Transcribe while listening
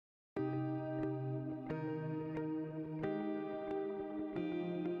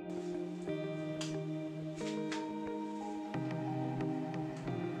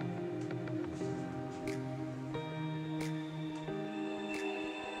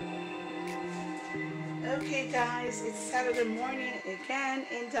Okay guys, it's Saturday morning again,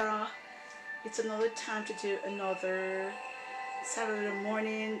 and it's another time to do another Saturday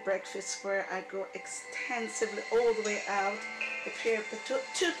morning breakfast where I go extensively all the way out to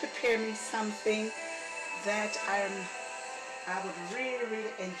prepare me something that I would really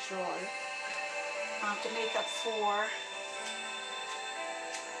enjoy to make up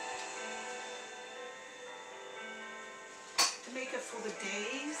for the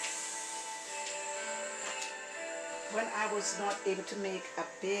days when I was not able to make a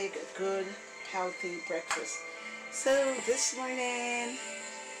big, good, healthy breakfast. So this morning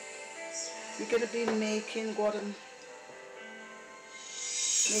we're gonna be making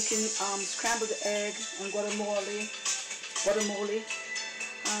scrambled egg and guacamole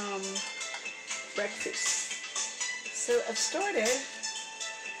breakfast. So I've started.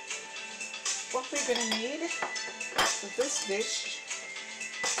 What we're gonna need for this dish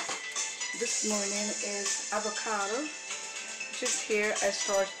this morning is avocado. Just here I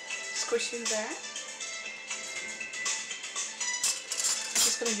start squishing that. I'm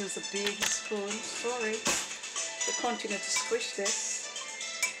just going to use a big spoon, to continue to squish this.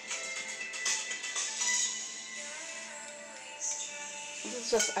 This is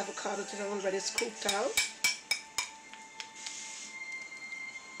just avocado that I already scooped out.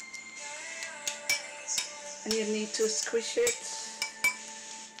 And you need to squish it,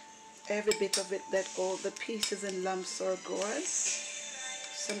 every bit of it, that all the pieces and lumps are gone.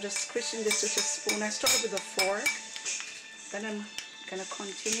 So I'm just squishing this with a spoon. I started with a fork, then I'm gonna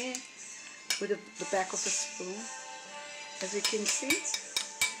continue with the back of the spoon, as you can see.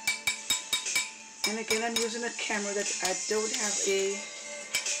 And again, I'm using a camera that I don't have a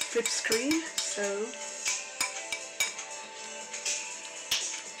flip screen, so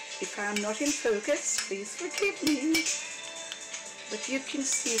if I'm not in focus, please forgive me. But you can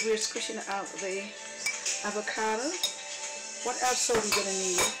see we're squishing out the avocado. What else are we going to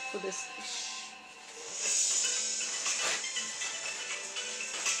need for this dish?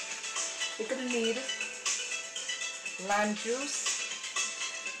 We're going to need lime juice,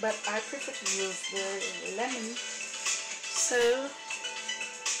 but I prefer to use the lemon. So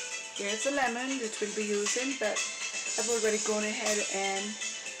here's the lemon that we'll be using, but I've already gone ahead and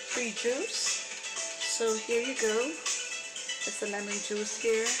pre-juice. So here you go. It's the lemon juice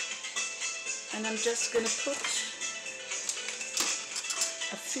here, and I'm just going to put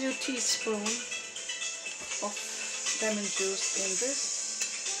a few teaspoons of lemon juice in this.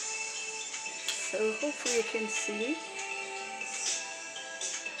 So hopefully you can see.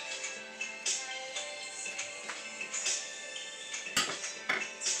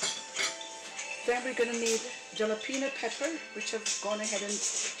 Then we're going to need jalapeno pepper, which I've gone ahead and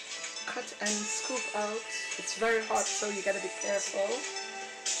cut and scoop out. It's very hot, so you gotta be careful.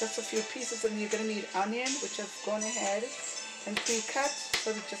 Just a few pieces, and you're gonna need onion, which I've gone ahead and pre-cut.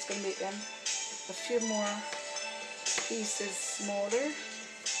 So we're just gonna make them a few more pieces smaller.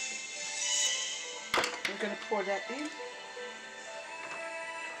 We're gonna pour that in.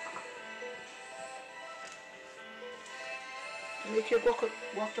 To make your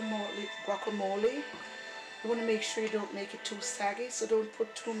guacamole, you want to make sure you don't make it too saggy, so don't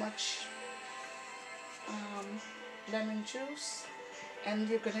put too much lemon juice. And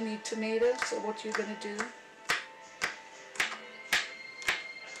you're going to need tomatoes, so what you're going to do,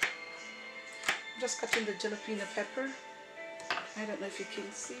 I'm just cutting the jalapeno pepper. I don't know if you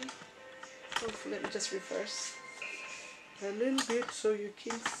can see. Hopefully, let me just reverse a little bit so you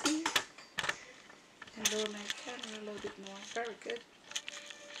can see. And lower my camera a little bit more. Very good.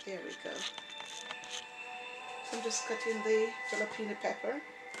 There we go. So I'm just cutting the jalapeno pepper.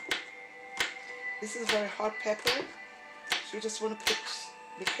 This is very hot pepper, so you just want to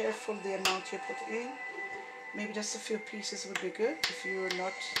be careful the amount you put in. Maybe just a few pieces would be good if you're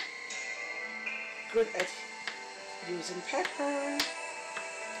not good at using pepper.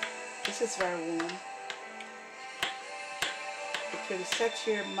 This is very warm. It will set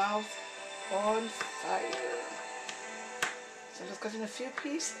your mouth on fire. So I'm just cutting a few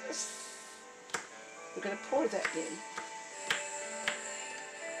pieces. We're going to pour that in.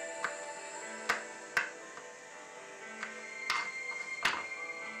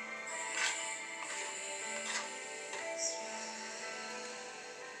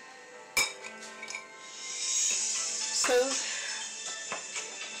 So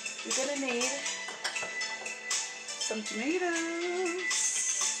you're going to need some tomatoes.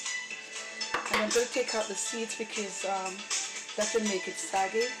 And I'm going to take out the seeds because that will make it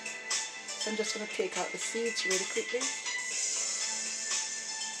saggy. So I'm just going to take out the seeds really quickly.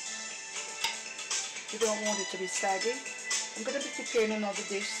 You don't want it to be saggy. I'm going to be preparing another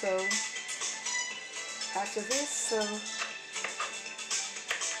dish, so after this, so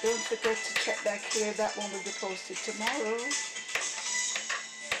don't forget to check back here. That one will be posted tomorrow.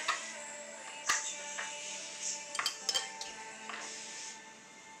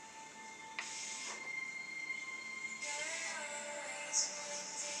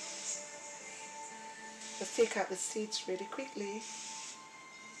 Let's take out the seeds really quickly.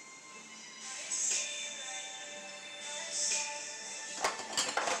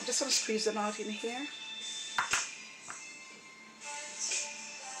 I'm just going to squeeze them out in here.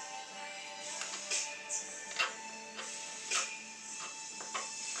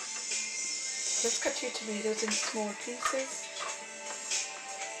 Just cut your tomatoes in small pieces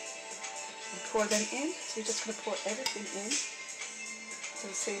and pour them in. So you're just going to pour everything in to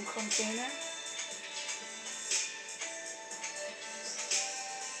the same container.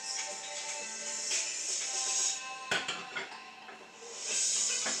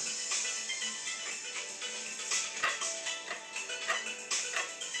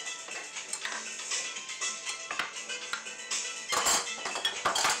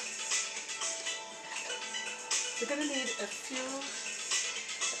 You're going to need a few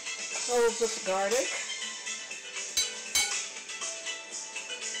cloves of garlic,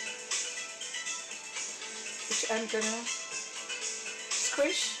 which I'm going to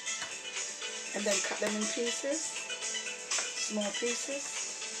squish and then cut them in pieces, small pieces.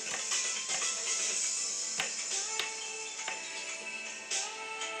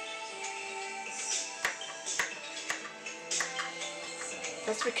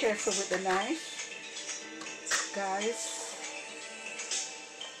 Let's be careful with the knife, guys.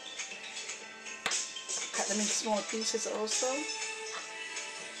 Cut them in small pieces also.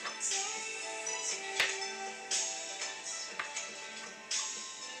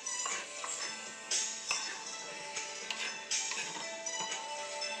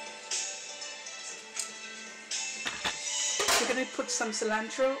 We're going to put some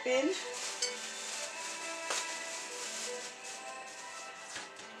cilantro in.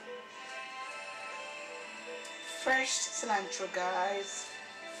 Fresh cilantro, guys.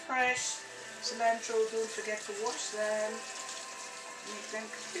 Fresh cilantro. Don't forget to wash them. Make them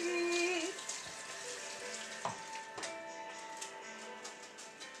clean.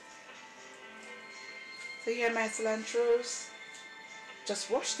 So here are my cilantros. Just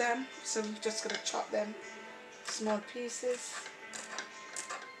wash them. So I'm just going to chop them small pieces.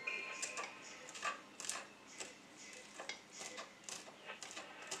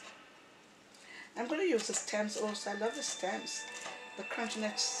 I'm going to use the stems also. I love the stems, the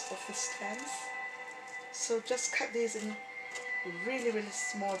crunchiness of the stems. So just cut these in really, really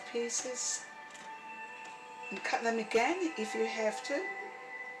small pieces. And cut them again if you have to.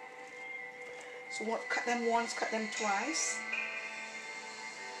 So cut them once, cut them twice.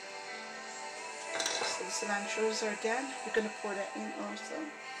 So the cilantros are done. We're going to pour that in also.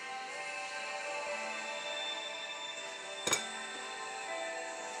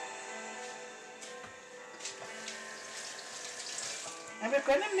 And we're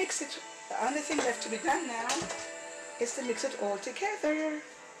going to mix it. The only thing left to be done now is to mix it all together.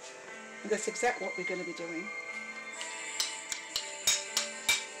 And that's exactly what we're going to be doing.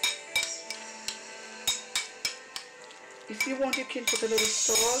 If you want, you can put a little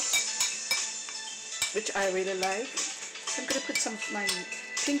salt, which I really like. So I'm going to put some of my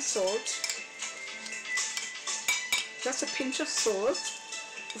pink salt. Just a pinch of salt,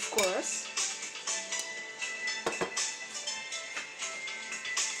 of course.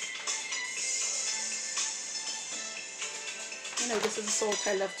 You know, this is the salt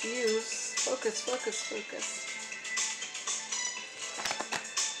I love to use. Focus, focus, focus.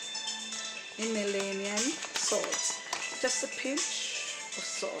 Himalayan salt. Just a pinch of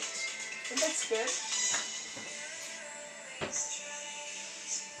salt. And that's good.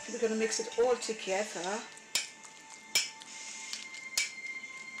 We're going to mix it all together.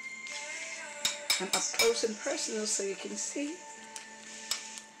 And up close and personal so you can see.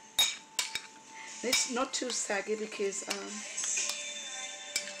 And it's not too saggy because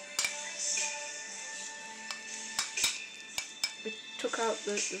we took out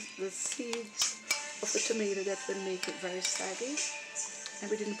the seeds of the tomato that will make it very saggy,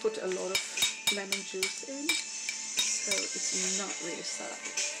 and we didn't put a lot of lemon juice in, so it's not really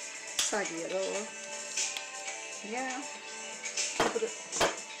saggy at all. Yeah, put it.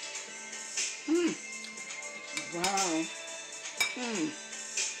 Wow.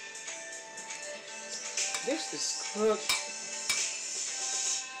 This is good.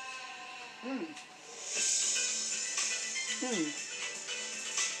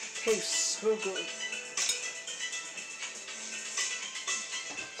 Tastes so good.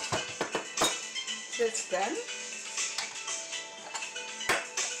 that's done,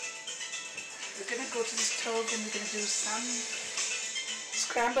 we're going to go to the stove and we're going to do some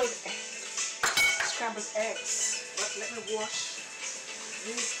scrambled eggs. But let me wash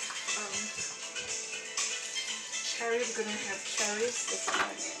these cherries. We're going to have cherries this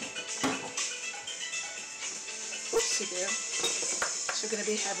morning. Oopsie there. So we're going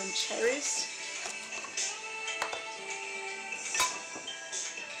to be having cherries.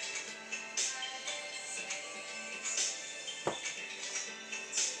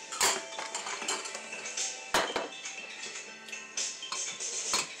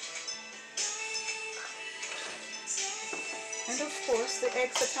 And of course, the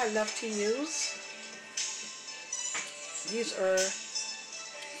eggs that I love to use, these are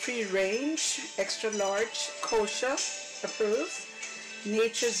free range, extra large, kosher approved,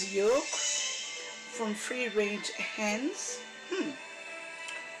 Nature's Yolk from free range hens,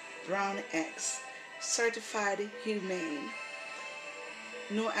 brown eggs, certified humane,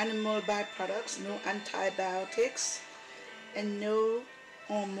 no animal byproducts, no antibiotics, and no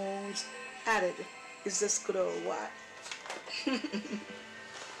hormones added. Is this good or what?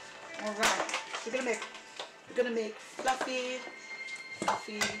 Alright, we're gonna make fluffy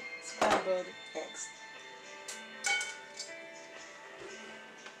scrambled eggs.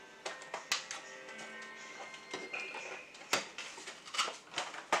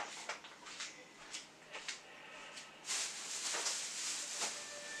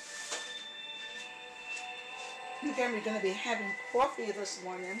 Again, we're going to be having coffee this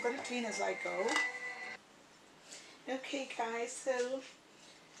morning. I'm going to clean as I go. Okay guys, so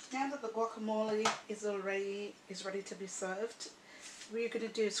now that the guacamole is ready to be served, we're going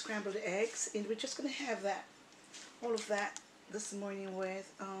to do scrambled eggs, and we're just going to have all of that this morning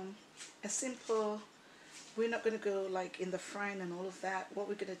with a simple. We're not going to go like in the frying and all of that. What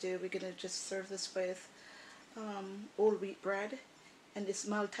we're going to do, we're going to just serve this with whole wheat bread, and it's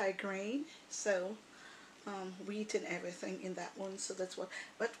multi-grain, so wheat and everything in that one. So that's what,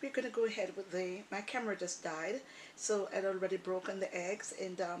 but we're going to go ahead with my camera just died, so I'd already broken the eggs,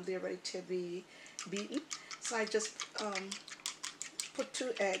 and they're ready to be beaten. So I just put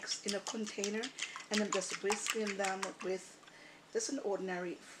 2 eggs in a container, and I'm just whisking them with just an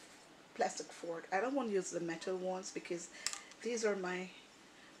ordinary plastic fork. I don't want to use the metal ones because these are my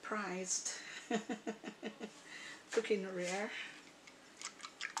prized cooking rare,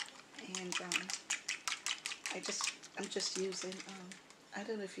 and I'm just using, I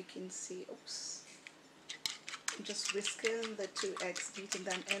don't know if you can see, oops, I'm just whisking the 2 eggs, beating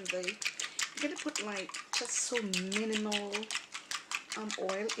them, and you're going to put like just so minimal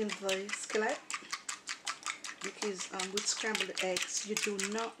oil in the skillet, because with scrambled eggs you do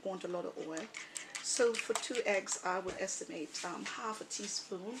not want a lot of oil. So for 2 eggs I would estimate half a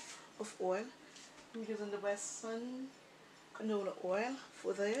teaspoon of oil. I'm using the Western canola oil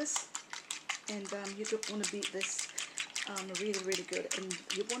for this, and you don't want to beat this really good, and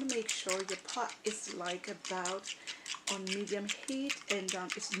you want to make sure your pot is like about on medium heat, and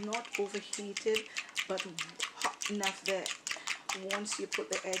it's not overheated but hot enough that once you put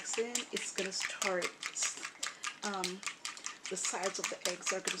the eggs in, it's going to start, the sides of the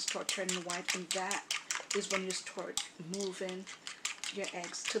eggs are going to start turning white, and that is when you start moving your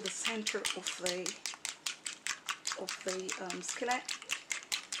eggs to the center of the skillet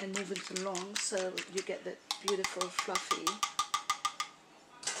and moving it along, so you get that beautiful fluffy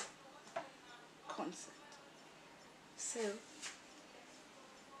concept. So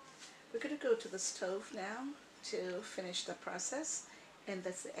we're going to go to the stove now to finish the process, and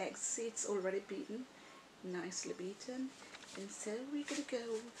that's the egg. See, it's already beaten, nicely beaten, and so we're going to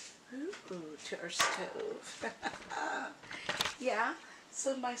go to our stove. Yeah,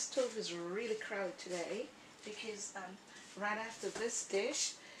 so my stove is really crowded today because right after this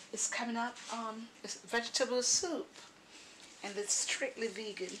dish is coming up it's vegetable soup, and it's strictly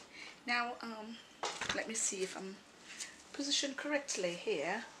vegan. Now let me see if I'm positioned correctly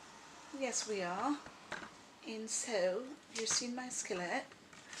here. Yes, we are. And so you've seen my skillet,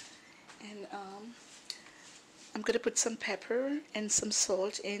 and I'm gonna put some pepper and some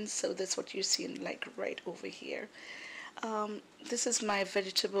salt in, so that's what you're seeing like right over here. This is my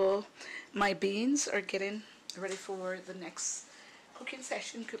vegetable. My beans are getting ready for the next cooking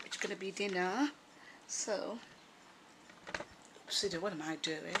session, which is gonna be dinner. So see, what am I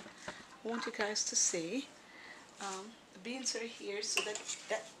doing? I want you guys to see. The beans are here, so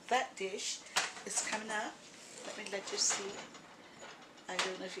that dish is coming up. Let me let you see. I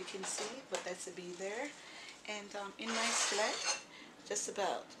don't know if you can see, but that's a bee there. And in my skillet, just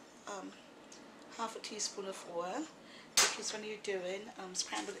about half a teaspoon of oil. because when you're doing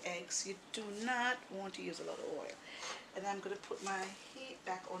scrambled eggs, you do not want to use a lot of oil. And I'm going to put my heat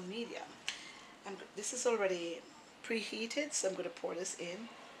back on medium. This is already preheated, so I'm going to pour this in,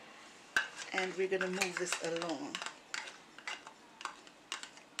 and we're going to move this along.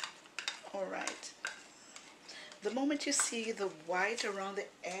 Alright, the moment you see the white around the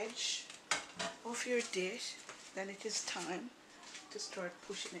edge of your dish, then it is time to start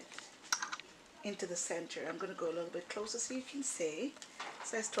pushing it into the center. I'm going to go a little bit closer so you can see.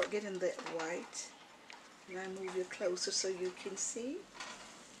 So I start getting the white, and I move you closer so you can see,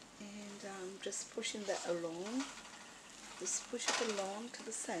 and just pushing that along. Just push it along to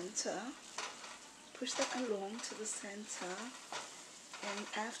the center. Push that along to the center, and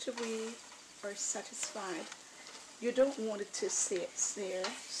after we are satisfied, you don't want it to sear.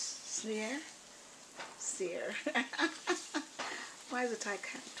 Why is it I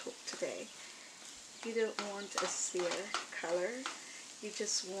can't talk today? You don't want a sear color. You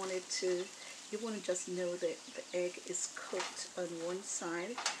just want it to, you want to just know that the egg is cooked on one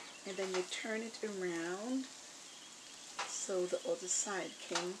side, and then you turn it around so the other side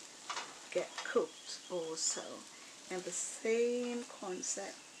can get cooked also. And the same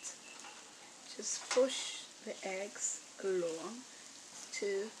concept, just push the eggs along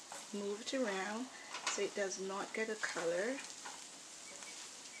to move it around so it does not get a color.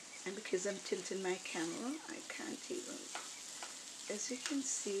 And because I'm tilting my camera, I can't even. As you can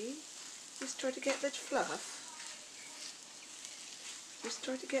see, you start to get that fluff. You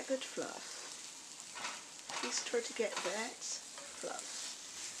start to get that fluff. You start to get that fluff.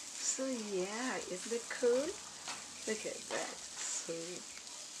 So yeah, isn't it cool? Look at that. So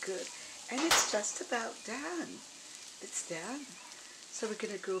good. And it's just about done. It's done. So we're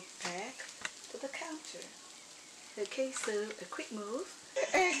going to go back to the counter. Okay, so a quick move. The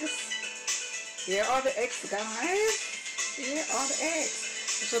eggs. Here are the eggs, guys. Here are the eggs.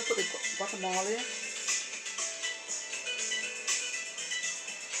 I'm just going to put the guacamole.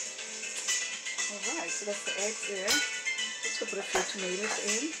 Alright, so that's the eggs there. Just going to put a few tomatoes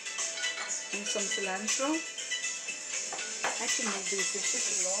in. And some cilantro. I can move these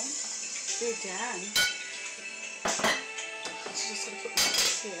dishes along. They're done. So just going to put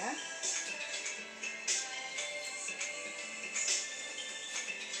this here.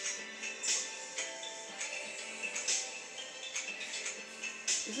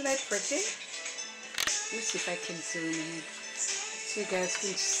 Isn't that pretty? Let me see if I can zoom in so you guys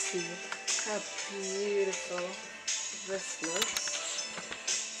can see how beautiful this looks.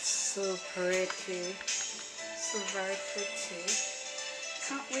 So pretty. So very pretty.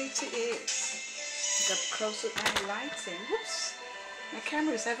 Can't wait to eat. Get up close with my lighting. Whoops. My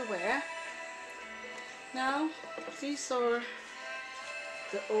camera is everywhere. Now, these are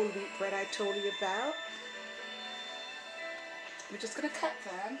the old wheat bread I told you about. We're just going to cut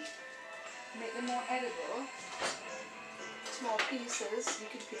them, make them more edible. Small pieces you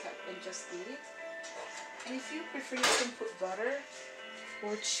can pick up and just eat. And if you prefer, you can put butter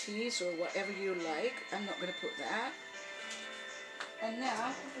or cheese or whatever you like. I'm not going to put that. And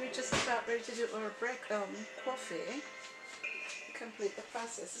now we're just about ready to do our coffee. Complete the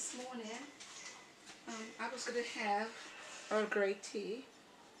process. This morning I was going to have Earl Grey tea,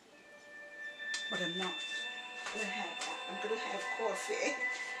 but I'm not going to have that. I'm going to have coffee.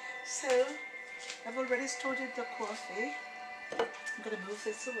 So I've already started the coffee. I'm going to move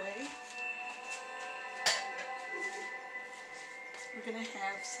this away. We're going to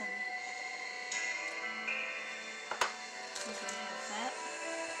have some. We're going to have that.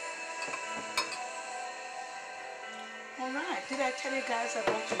 Alright, did I tell you guys I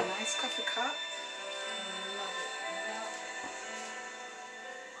bought a nice coffee cup? I love it.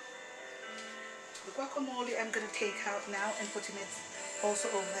 The guacamole I'm going to take out now and putting it also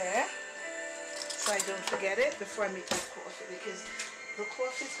over there, so I don't forget it before I make my coffee, because the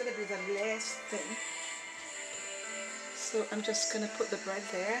coffee is going to be the last thing. So I'm just going to put the bread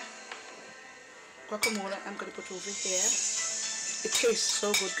there. Guacamole I'm going to put over here. It tastes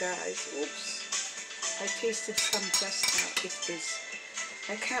so good, guys. Oops. I tasted some just now. It is.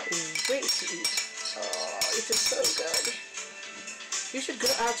 I can't wait to eat. Oh, it is so good. You should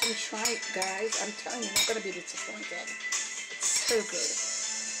go out and try it, guys. I'm telling you, you're not going to be disappointed. It's so good.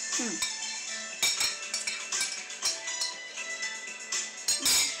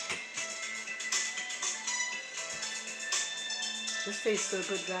 This tastes so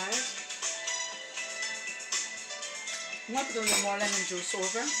good, guys. I'm going to put a little more lemon juice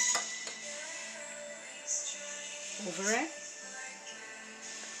over it.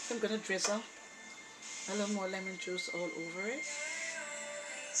 So I'm going to drizzle a little more lemon juice all over it.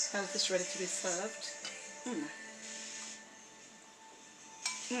 Have this ready to be served.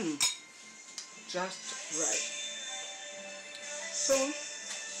 Just right. So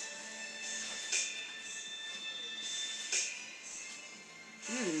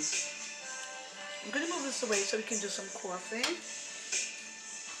I'm gonna move this away so we can do some coffee.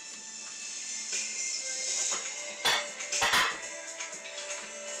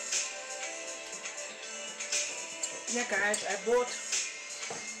 Yeah guys, I bought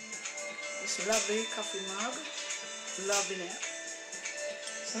this lovely coffee mug. Loving it.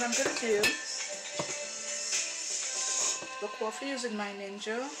 So what I'm gonna do, the coffee using my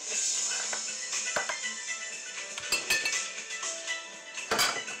Ninja.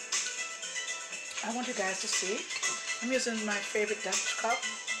 I want you guys to see. I'm using my favorite Dutch cup.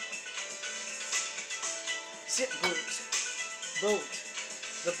 Zip boat.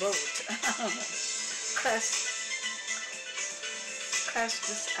 The boat. Crest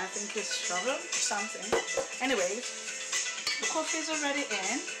this I think is sugar or something. Anyways, the coffee is already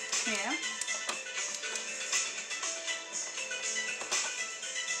in here.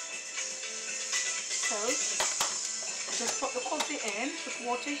 So just put the coffee in, put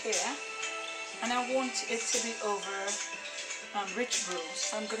water here, and I want it to be over rich brew.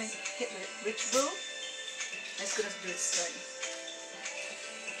 So I'm gonna hit the rich brew. It's gonna do its thing.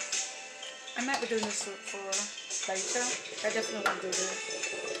 I might be doing this for later. I definitely want to do this.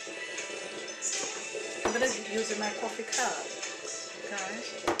 I'm gonna be using my coffee cup, guys.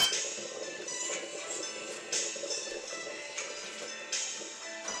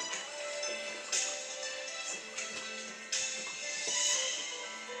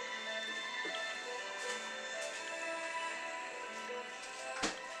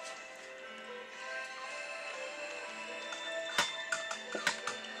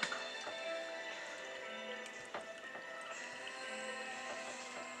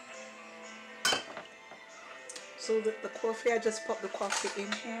 So the coffee, I just put the coffee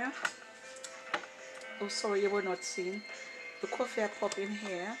in here. Oh sorry, you were not seeing. The coffee I pop in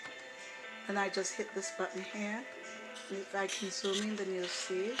here, and I just hit this button here. And if I can zoom in, then you'll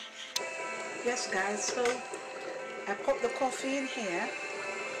see. Yes guys, so I pop the coffee in here,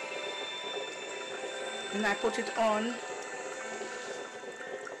 and I put it on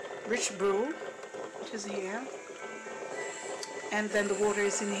rich brew, which is here. And then the water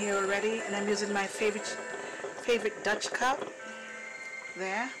is in here already, and I'm using my favorite Dutch cup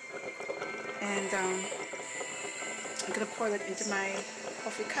there, and I'm gonna pour that into my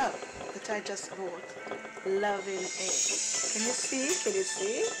coffee cup that I just bought. Loving it. Can you see? Can you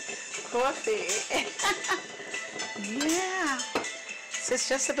see? Coffee. Yeah. So it's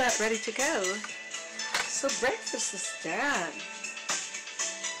just about ready to go. So breakfast is done.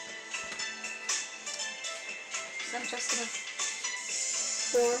 So I'm just gonna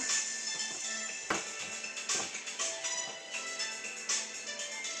pour.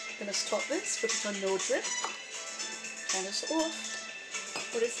 I'm gonna stop this, put it on no drip, turn this off,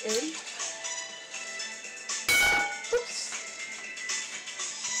 put it in. Oops.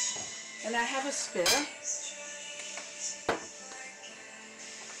 And I have a spare.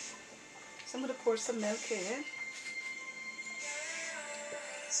 So I'm gonna pour some milk in.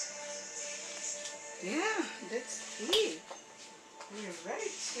 Yeah, that's it. We're ready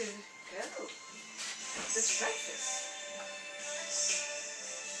to go. This breakfast.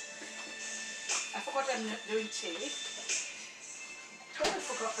 I forgot I'm not doing tea. Totally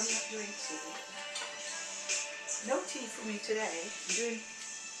forgot I'm not doing tea. No tea for me today. I'm doing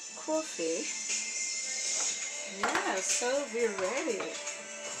coffee. Yeah, so we're ready.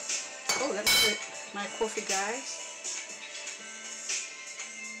 Oh, let me put my coffee, guys.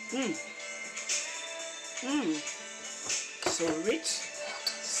 So rich,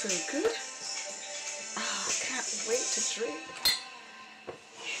 so good. Oh, I can't wait to drink.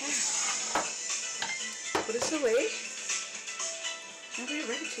 Yeah. Put this away, and we're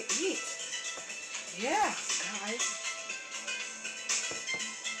ready to eat. Yeah, guys.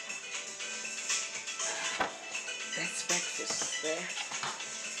 That's breakfast there.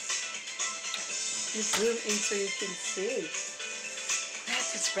 You zoom in so you can see. That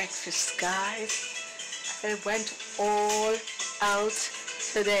is breakfast, guys. I went all out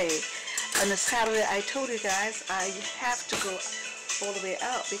today. On a Saturday, I told you guys I have to go all the way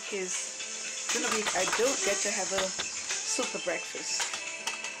out because in a week I don't get to have a super breakfast.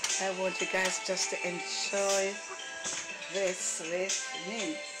 I want you guys just to enjoy this with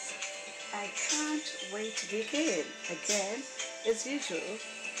me. I can't wait to dig in. Again, as usual,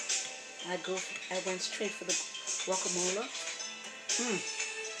 I went straight for the guacamole.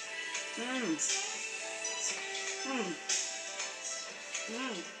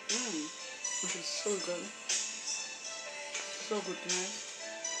 This is so good. So good, guys.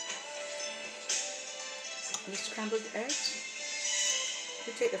 the scrambled eggs.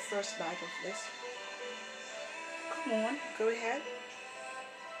 You take the first bite of this. Come on, go ahead.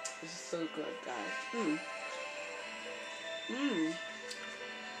 This is so good, guys.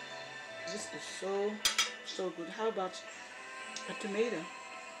 This is so good. How about a tomato?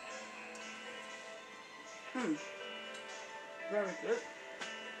 Very good.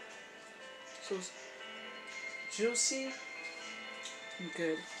 So juicy and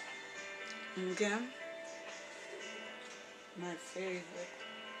good. And again, my favorite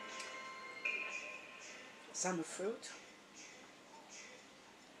summer fruit,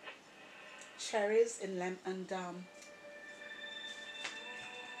 cherries and lemon and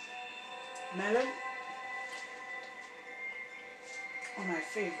melon are my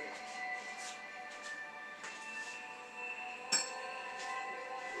favorite.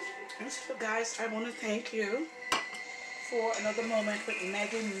 And so guys, I want to thank you for another moment with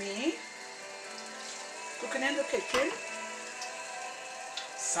Maggie and me, cooking in the kitchen,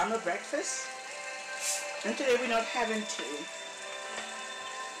 summer breakfast, and today we're not having tea.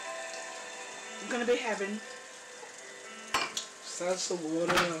 We're going to be having salsa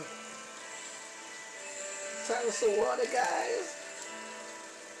water. Salsa water, guys.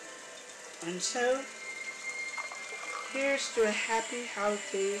 And so, here's to a happy,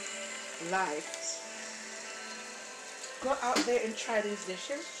 healthy life. Go out there and try these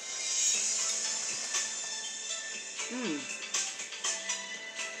dishes.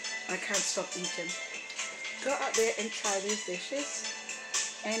 I can't stop eating. Go out there and try these dishes.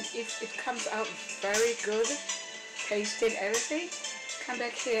 And if it comes out very good, tasting everything, come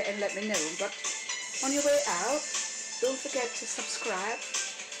back here and let me know. But on your way out, don't forget to subscribe,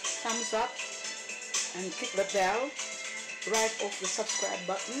 thumbs up, and click the bell right off the subscribe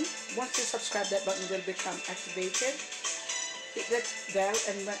button. Once you subscribe, that button will become activated. Hit that bell,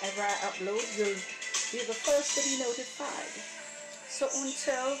 and whenever I upload, you'll be the first to be notified. So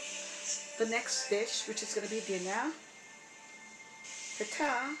until the next dish, which is going to be dinner,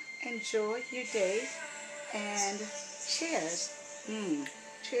 ta-ta, enjoy your day, and cheers.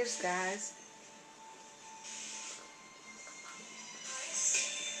 Cheers, guys.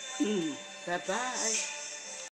 Bye-bye.